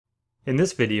In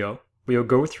this video, we will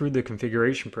go through the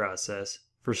configuration process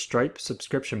for Stripe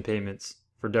subscription payments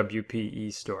for WP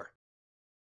eStore.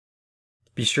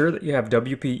 Be sure that you have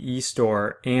WP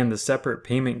eStore and the separate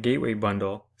payment gateway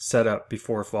bundle set up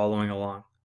before following along.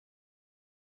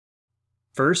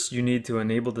 First, you need to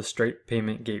enable the Stripe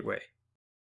payment gateway.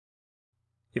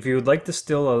 If you would like to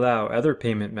still allow other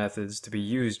payment methods to be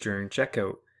used during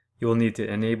checkout, you will need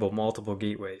to enable multiple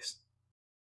gateways.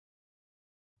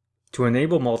 To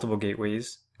enable multiple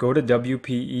gateways, go to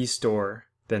WP eStore,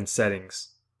 then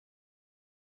Settings.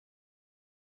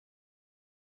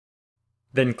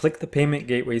 Then click the Payment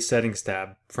Gateway Settings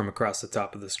tab from across the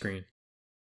top of the screen.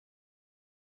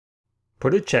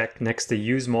 Put a check next to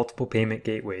Use Multiple Payment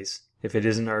Gateways if it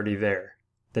isn't already there,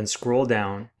 then scroll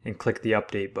down and click the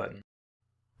Update button.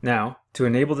 Now, to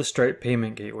enable the Stripe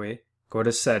Payment Gateway, go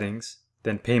to Settings,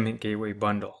 then Payment Gateway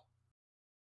Bundle.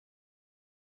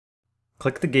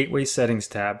 Click the Gateway Settings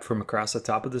tab from across the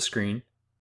top of the screen.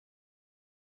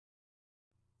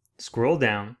 Scroll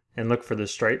down and look for the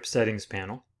Stripe Settings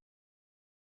panel.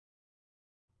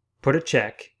 Put a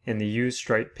check in the Use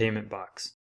Stripe Payment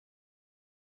box.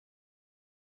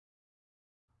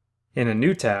 In a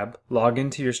new tab, log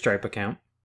into your Stripe account.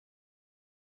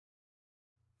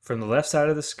 From the left side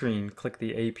of the screen, click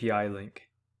the API link.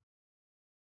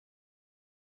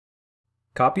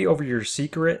 Copy over your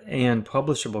secret and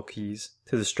publishable keys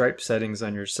to the Stripe settings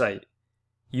on your site.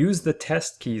 Use the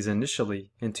test keys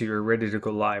initially until you're ready to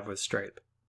go live with Stripe.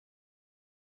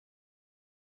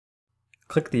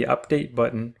 Click the Update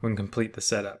button when complete the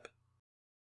setup.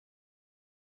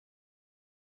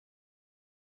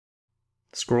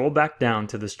 Scroll back down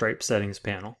to the Stripe Settings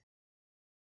panel.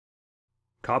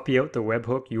 Copy out the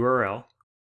webhook URL.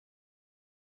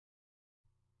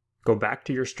 Go back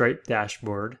to your Stripe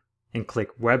dashboard and click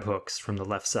Webhooks from the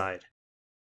left side.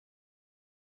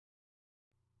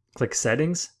 Click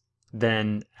Settings,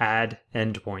 then Add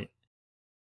Endpoint.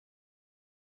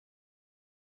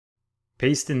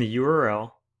 Paste in the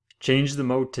URL, change the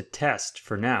mode to Test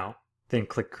for now, then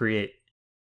click Create.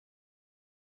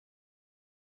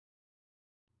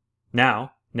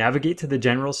 Now, navigate to the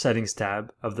General Settings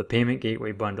tab of the Payment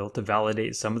Gateway bundle to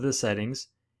validate some of the settings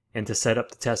and to set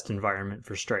up the test environment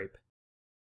for Stripe.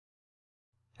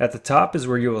 At the top is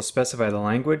where you will specify the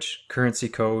language, currency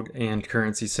code, and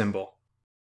currency symbol.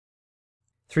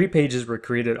 3 pages were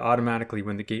created automatically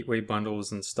when the Gateway bundle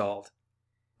was installed.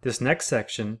 This next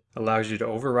section allows you to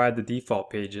override the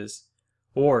default pages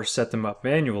or set them up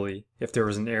manually if there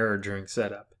was an error during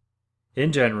setup.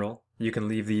 In general, you can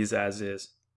leave these as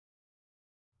is.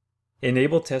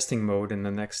 Enable testing mode in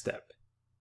the next step.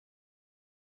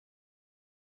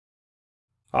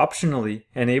 Optionally,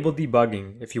 enable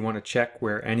debugging if you want to check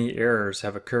where any errors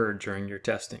have occurred during your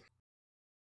testing.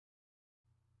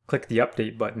 Click the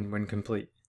Update button when complete.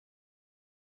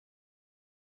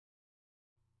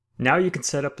 Now you can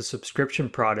set up a subscription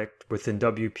product within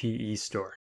WP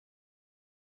eStore.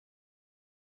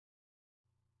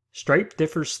 Stripe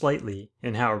differs slightly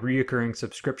in how recurring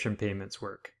subscription payments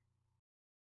work.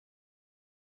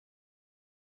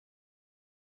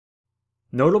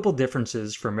 Notable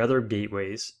differences from other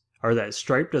gateways are that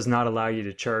Stripe does not allow you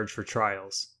to charge for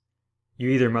trials. You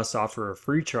either must offer a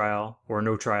free trial or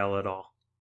no trial at all.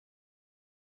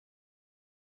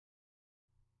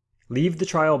 Leave the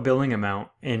trial billing amount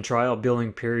and trial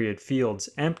billing period fields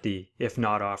empty if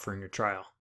not offering a trial.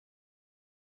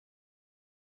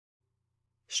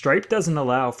 Stripe doesn't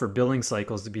allow for billing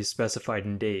cycles to be specified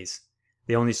in days.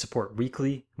 They only support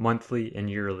weekly, monthly, and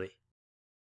yearly.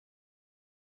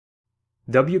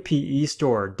 WP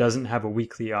eStore doesn't have a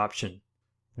weekly option.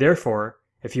 Therefore,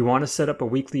 if you want to set up a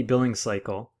weekly billing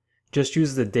cycle, just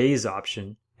use the days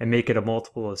option and make it a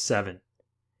multiple of 7.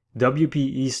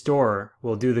 WP eStore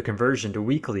will do the conversion to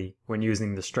weekly when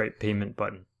using the Stripe payment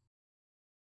button.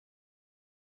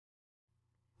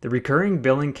 The recurring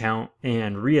billing count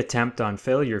and reattempt on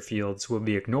failure fields will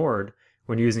be ignored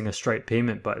when using a Stripe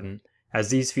payment button, as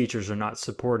these features are not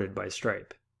supported by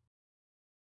Stripe.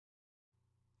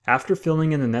 After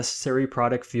filling in the necessary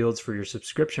product fields for your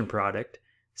subscription product,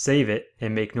 save it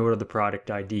and make note of the product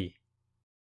ID.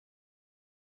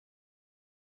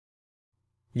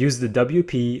 Use the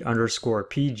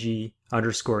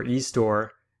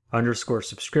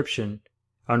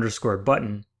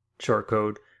WP_PG_eStore_subscription_button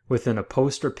shortcode within a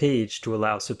post or page to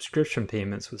allow subscription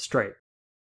payments with Stripe.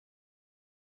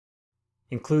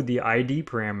 Include the ID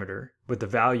parameter with the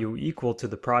value equal to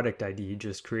the product ID you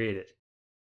just created.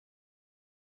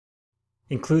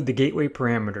 Include the gateway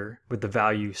parameter with the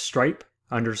value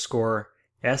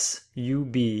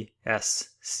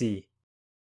Stripe_SUBSC.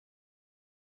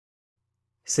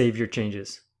 Save your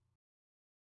changes.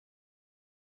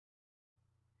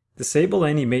 Disable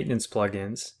any maintenance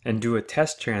plugins and do a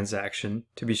test transaction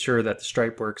to be sure that the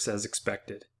Stripe works as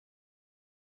expected.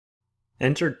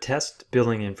 Enter test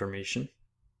billing information.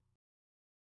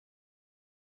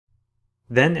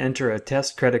 Then enter a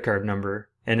test credit card number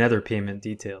and other payment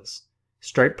details.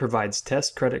 Stripe provides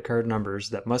test credit card numbers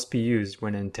that must be used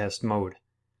when in test mode.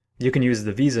 You can use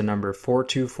the Visa number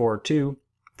 4242,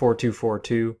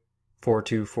 4242,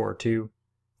 4242,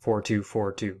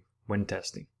 4242 when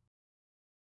testing.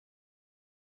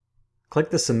 Click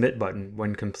the Submit button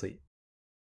when complete.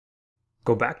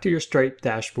 Go back to your Stripe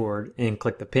dashboard and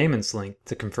click the Payments link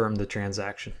to confirm the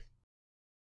transaction.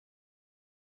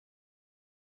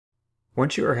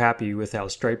 Once you are happy with how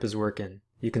Stripe is working,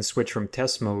 you can switch from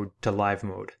test mode to live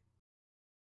mode.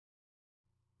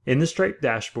 In the Stripe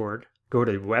dashboard, go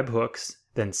to Webhooks,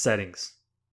 then Settings.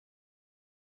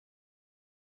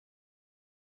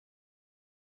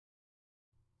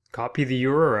 Copy the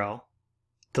URL,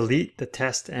 delete the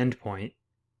test endpoint,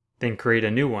 then create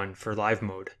a new one for live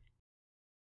mode.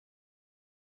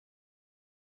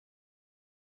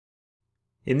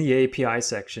 In the API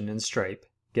section in Stripe,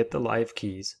 get the live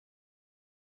keys.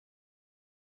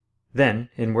 Then,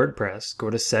 in WordPress, go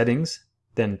to Settings,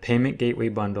 then Payment Gateway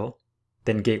Bundle,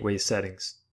 then Gateway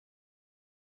Settings.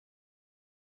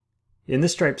 In the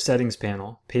Stripe Settings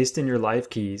panel, paste in your live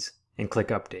keys and click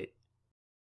Update.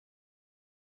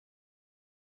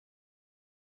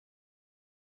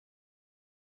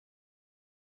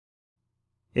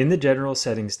 In the General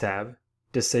Settings tab,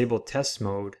 disable Test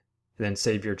Mode, then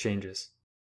save your changes.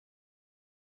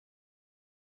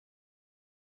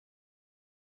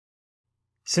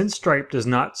 Since Stripe does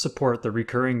not support the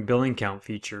recurring billing count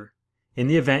feature, in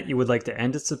the event you would like to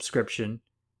end a subscription,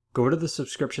 go to the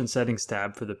Subscription Settings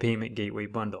tab for the Payment Gateway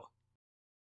Bundle.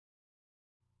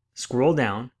 Scroll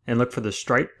down and look for the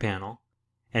Stripe panel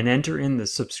and enter in the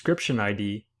subscription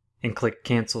ID and click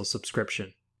Cancel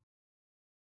Subscription.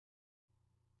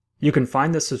 You can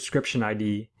find the subscription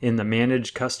ID in the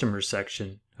Manage Customers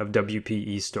section of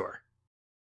WP eStore.